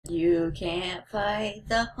You can't fight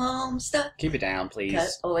the Homestuck. Keep it down,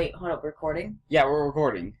 please. Oh wait, hold up, recording? Yeah, we're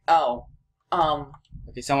recording. Oh,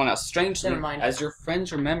 Okay, someone else. Strangely, never mind. as your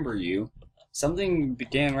friends remember you, something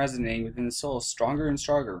began resonating within the soul stronger and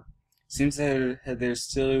stronger. Seems that there's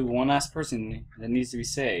still one last person that needs to be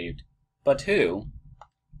saved. But who?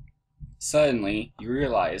 Suddenly, you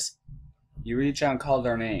realize. You reach out and call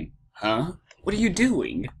their name. Huh? What are you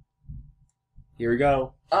doing? Here we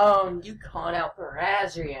go. Oh, you called out for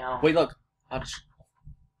Asriel. Wait, look.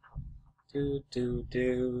 Do do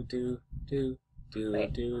do do do do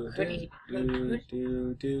Wait, do who did do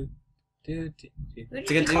do do do. Who did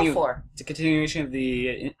you call for? It's a continuation of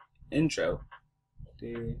the intro.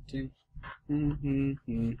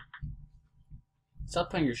 Stop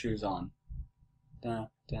putting your shoes on. Da,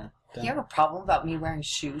 da, da. You have a problem about me wearing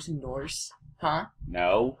shoes indoors? Huh?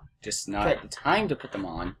 No, just not the time to put them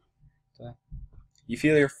on. You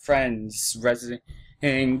feel your friends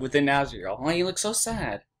resonating within Asriel. Oh, you look so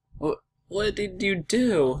sad. What did you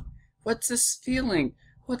do? What's this feeling?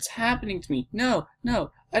 What's happening to me? No,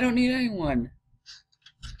 no, I don't need anyone.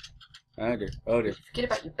 Oh dear, oh dear. Forget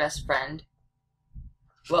about your best friend.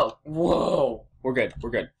 Whoa, whoa. We're good,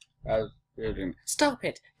 we're good. Stop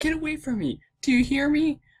it! Get away from me! Do you hear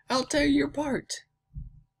me? I'll tear you apart.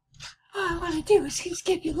 All I want to do is just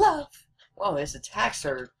give you love. Whoa, his attacks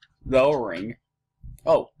are lowering.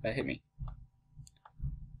 Oh, that hit me.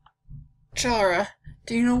 Chara,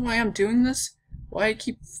 do you know why I'm doing this? Why I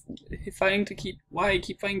keep fighting to keep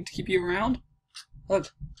you around? Look,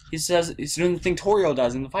 he says he's doing the thing Toriel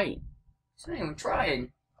does in the fight. He's not even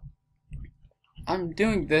trying. I'm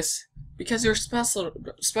doing this because you're special,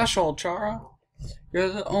 Chara. You're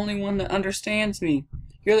the only one that understands me.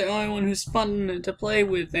 You're the only one who's fun to play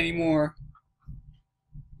with anymore.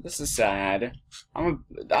 This is sad. I'm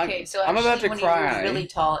about to cry. When he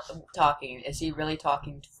was really talking, is he really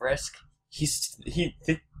talking to Frisk? Shush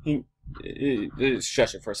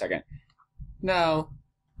it for a second. No,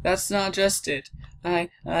 that's not just it. I'm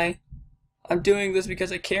doing this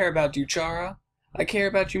because I care about you, Chara. I care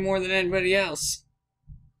about you more than anybody else.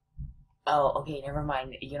 Oh, okay, never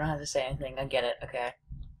mind. You don't have to say anything. I get it, okay.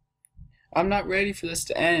 I'm not ready for this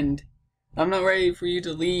to end. I'm not ready for you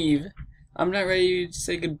to leave. I'm not ready to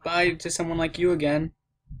say goodbye to someone like you again.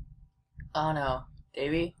 Oh no.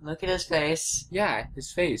 Davey, look at his face. Yeah,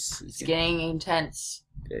 his face. It's getting intense.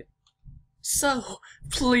 Okay. So,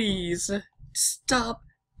 please, stop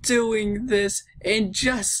doing this and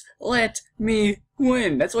just let me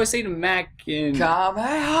win. That's what I say to Mac in...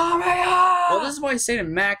 Kamehameha! Well, this is what I say to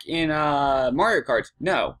Mac in Mario Kart.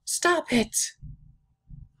 No, stop it!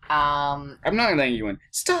 I'm not letting you win.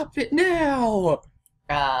 Stop it now!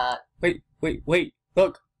 Wait,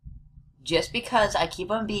 look. Just because I keep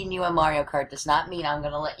on beating you in Mario Kart does not mean I'm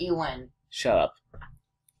gonna let you win. Shut up.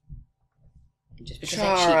 Just because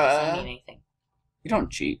I cheat doesn't mean anything. You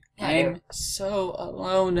don't cheat. Yeah, I'm so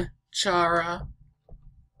alone, Chara.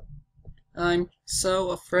 I'm so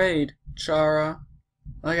afraid, Chara.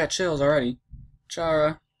 I got chills already.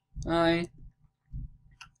 Chara,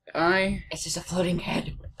 It's just a floating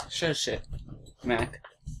head. Shut it, Mac.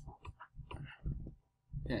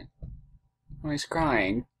 Yeah. Oh, he's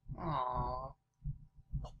crying. Aww.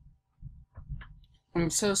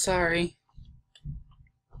 I'm so sorry.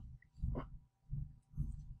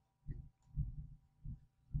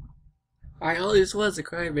 I always was a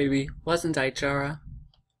crybaby, wasn't I, Chara?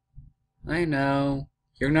 I know.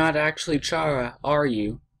 You're not actually Chara, are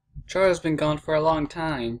you? Chara's been gone for a long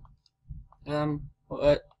time.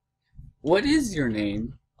 What is your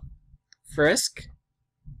name? Frisk?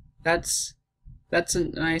 That's a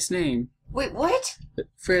nice name. Wait, what?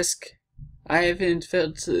 Frisk, I haven't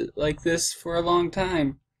felt like this for a long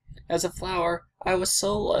time. As a flower, I was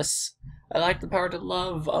soulless. I lacked the power to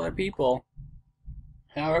love other people.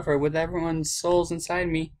 However, with everyone's souls inside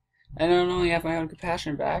me, I not only have my own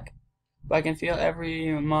compassion back, but I can feel every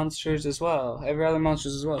other monsters as well.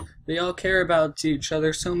 They all care about each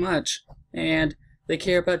other so much, and they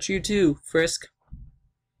care about you too, Frisk.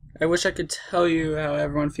 I wish I could tell you how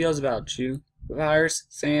everyone feels about you. Papyrus,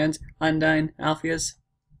 Sans, Undyne, Alphys,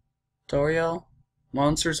 Toriel.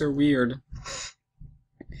 Monsters are weird.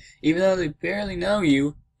 Even though they barely know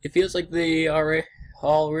you, it feels like they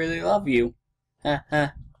all really love you. Ha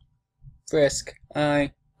ha. Frisk,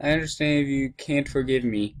 I understand if you can't forgive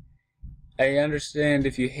me. I understand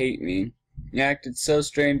if you hate me. You acted so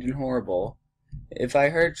strange and horrible. If I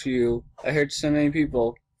hurt you, I hurt so many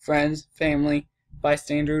people. Friends, family,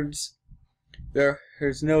 bystanders.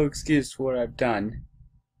 There's no excuse for what I've done.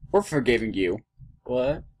 We're forgiving you.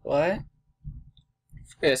 What?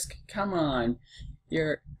 Frisk, come on.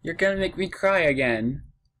 You're gonna make me cry again.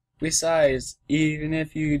 Besides, even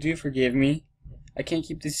if you do forgive me, I can't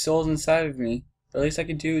keep these souls inside of me. The least I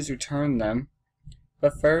can do is return them.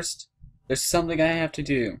 But first, there's something I have to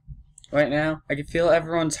do. Right now, I can feel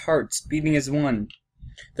everyone's hearts beating as one.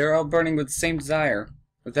 They're all burning with the same desire.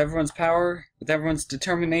 With everyone's power, with everyone's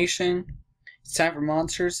determination, it's time for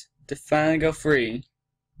monsters to finally go free.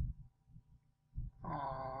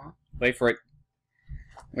 Aww. Wait for it.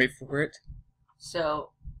 Wait for it.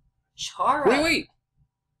 So, Chara... Wait!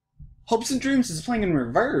 Hopes and Dreams is playing in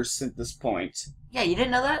reverse at this point. Yeah, you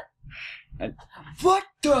didn't know that? What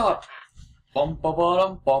the?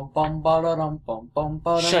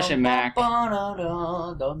 Shush it, Mac.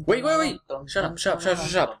 Wait. Shut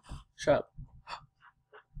up.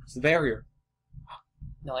 It's the barrier.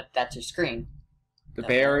 No, that's your screen. The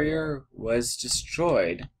barrier was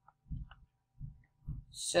destroyed.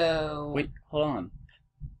 So... Wait, hold on.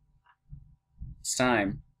 It's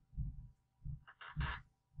time.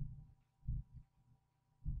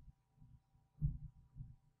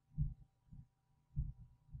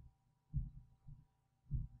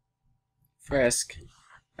 Frisk,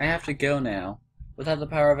 I have to go now. Without the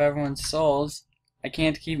power of everyone's souls, I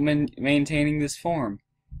can't keep maintaining this form.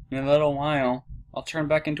 In a little while, I'll turn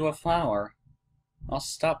back into a flower. I'll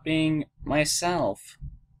stop being myself.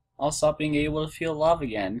 I'll stop being able to feel love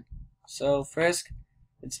again. So, Frisk,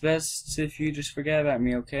 it's best if you just forget about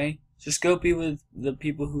me, okay? Just go be with the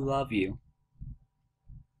people who love you.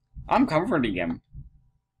 I'm comforting him.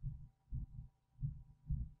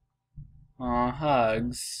 Aw,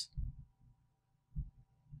 hugs.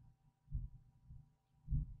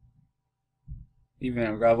 Even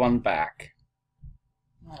a rub on back.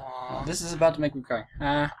 Aww. This is about to make me cry.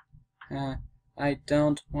 I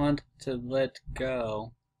don't want to let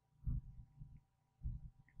go.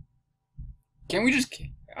 Can we just...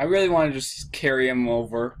 I really want to just carry him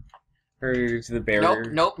over to the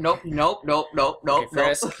barrier. Nope. Okay,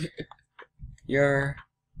 Frisk, you're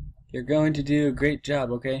going to do a great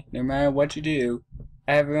job, okay? No matter what you do,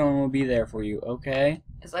 everyone will be there for you, okay?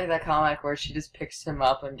 It's like that comic where she just picks him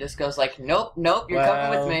up and just goes like, nope, you're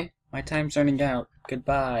coming with me. My time's running out.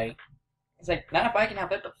 Goodbye. It's like, not if I can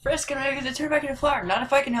help it, but Frisk and I get to turn back into a flower. Not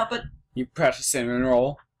if I can help it. You precious cinnamon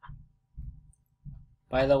roll.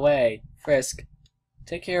 By the way, Frisk,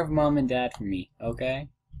 take care of Mom and Dad for me, okay?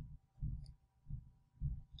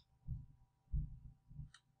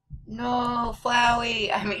 No,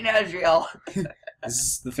 Flowey. I mean, Asriel. This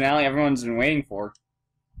is the finale everyone's been waiting for.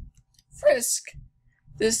 Frisk,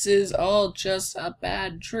 this is all just a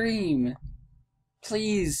bad dream.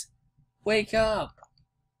 Please, wake up.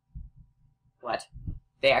 What?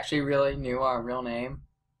 They actually really knew our real name?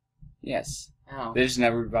 Yes. Oh. They just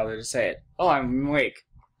never bothered to say it. Oh, I'm awake.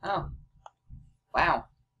 Oh. Wow.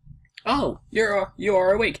 Oh, you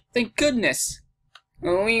are awake. Thank goodness.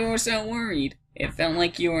 We were so worried. It felt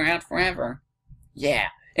like you were out forever. Yeah,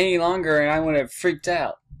 any longer and I would have freaked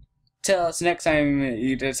out. Tell us next time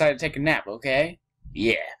you decide to take a nap, okay?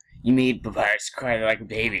 Yeah, you made Papyrus cry like a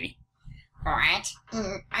baby. What?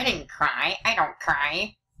 I didn't cry. I don't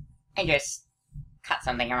cry. I just cut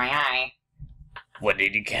something in my eye. What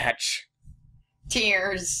did you catch?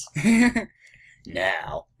 Tears.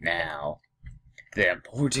 Now. The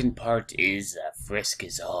important part is that Frisk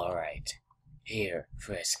is alright. Here,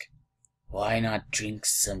 Frisk. Why not drink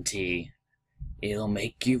some tea? It'll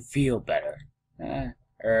make you feel better.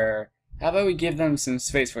 How about we give them some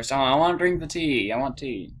space first? Oh, I want to drink the tea. I want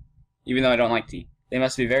tea. Even though I don't like tea. They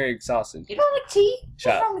must be very exhausted. You don't like tea?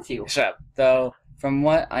 Shut What's up. wrong with you? Shut up. Though, from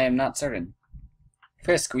what I am not certain.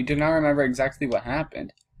 Frisk, we do not remember exactly what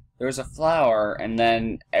happened. There was a flower, and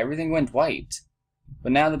then everything went white.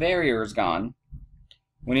 But now the barrier is gone.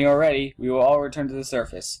 When you are ready, we will all return to the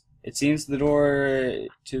surface. It seems the door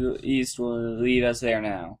to the east will lead us there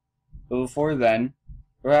now. But before then,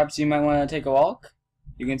 perhaps you might want to take a walk?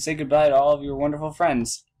 You can say goodbye to all of your wonderful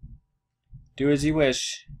friends. Do as you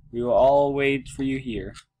wish. We will all wait for you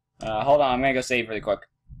here. Hold on, I'm gonna go save really quick.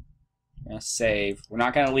 I'm gonna save. We're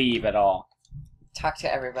not gonna leave at all. Talk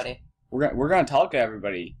to everybody. We're gonna talk to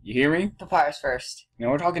everybody. You hear me? Papyrus first.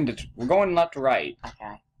 No, we're going left to right.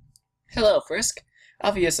 Okay. Hello, Frisk.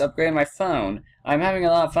 Alphys upgraded my phone. I'm having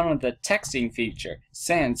a lot of fun with the texting feature.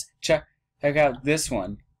 Sans, check out this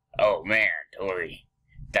one. Oh man, Tori,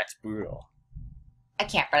 that's brutal. I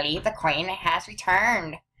can't believe the queen has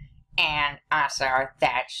returned. And also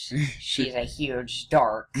that she's a huge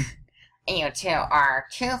dork. You two are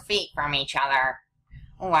 2 feet from each other.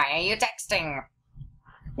 Why are you texting?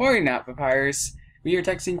 Worry not, Papyrus. We are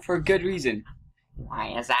texting for a good reason.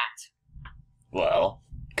 Why is that? Well,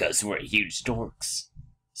 because we're huge dorks.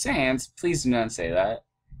 Sans, please do not say that.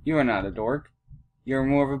 You are not a dork. You're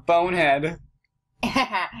more of a bonehead.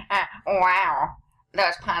 Wow.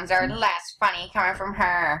 Those puns are less funny coming from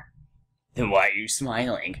her. Then why are you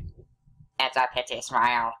smiling? It's a pity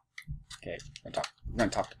smile. Okay, we're gonna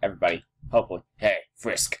talk to everybody. Hopefully. Hey,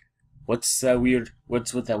 Frisk. What's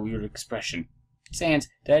with that weird expression? Sans,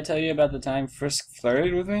 did I tell you about the time Frisk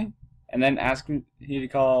flirted with me? And then asked me to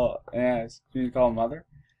call mother?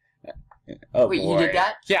 Oh, Wait, boy. you did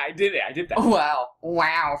that? Yeah, I did it. I did that. Wow.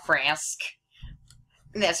 Wow, Frisk.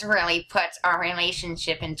 This really puts our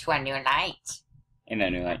relationship into a new light. And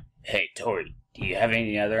then you're like, hey, Tori, do you have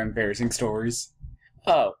any other embarrassing stories?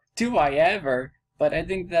 Oh, do I ever? But I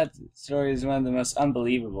think that story is one of the most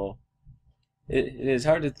unbelievable. It is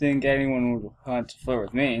hard to think anyone would want to flirt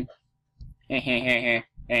with me.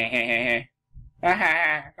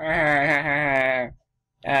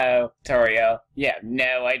 Oh, Toriel, you have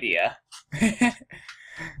no idea.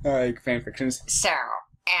 Alright, fanfictions. So,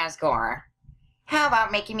 Asgore, how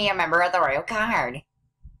about making me a member of the Royal Guard?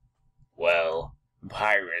 Well,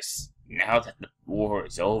 Papyrus, now that the war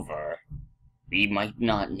is over, we might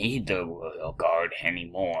not need the Royal Guard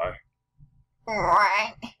anymore.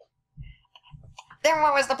 What? Then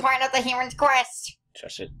what was the point of the hero's quest?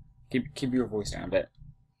 Shush it. Keep your voice down a bit.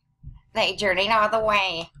 They journeyed all the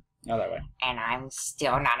way, Oh, that way. and I'm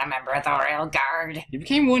still not a member of the Royal Guard. You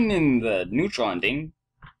became one in the neutral ending.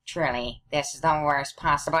 Truly, this is the worst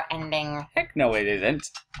possible ending. Heck no, it isn't.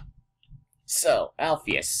 So,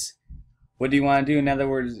 Alphys, what do you want to do now that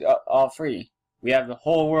we're all free? We have the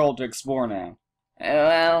whole world to explore now.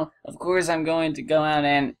 Well, of course I'm going to go out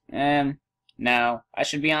and, no, I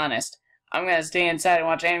should be honest. I'm gonna stay inside and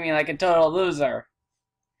watch anime like a total loser.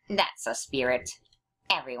 That's the spirit.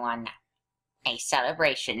 Everyone. A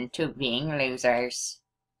celebration to being losers.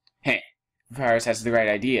 Hey, Papyrus has the right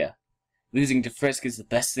idea. Losing to Frisk is the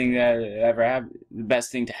best thing that ever happened. The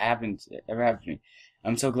best thing to ever happen to me.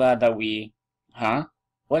 I'm so glad that we. Huh?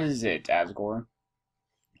 What is it, Asgore?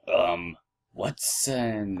 What's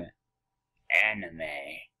an anime?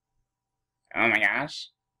 Oh my gosh,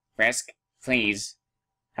 Frisk, please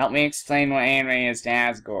help me explain what anime is to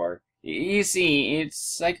Asgore. You see,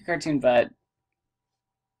 it's like a cartoon, but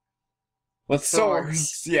with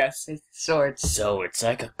swords. Yes. It's swords. So it's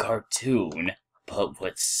like a cartoon, but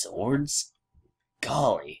with swords?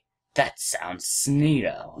 Golly, that sounds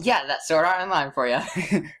neato. Yeah, that's Sword Art Online for you.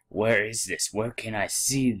 Where is this? Where can I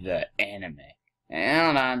see the anime?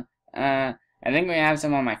 Hold on. I think we have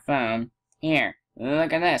some on my phone. Here,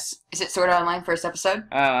 look at this. Is it Sword Art Online first episode?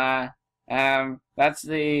 That's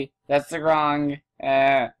the wrong,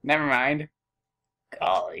 never mind.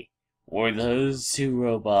 Golly, were those two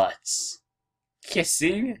robots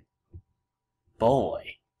kissing?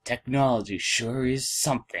 Boy, technology sure is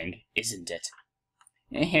something, isn't it?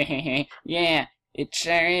 Yeah, it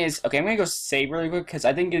sure is. Okay, I'm gonna go save really quick, because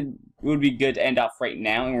I think it would be good to end off right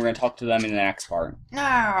now, and we're gonna talk to them in the next part.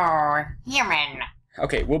 No, human.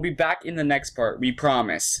 Okay, we'll be back in the next part, we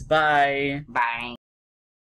promise. Bye! Bye.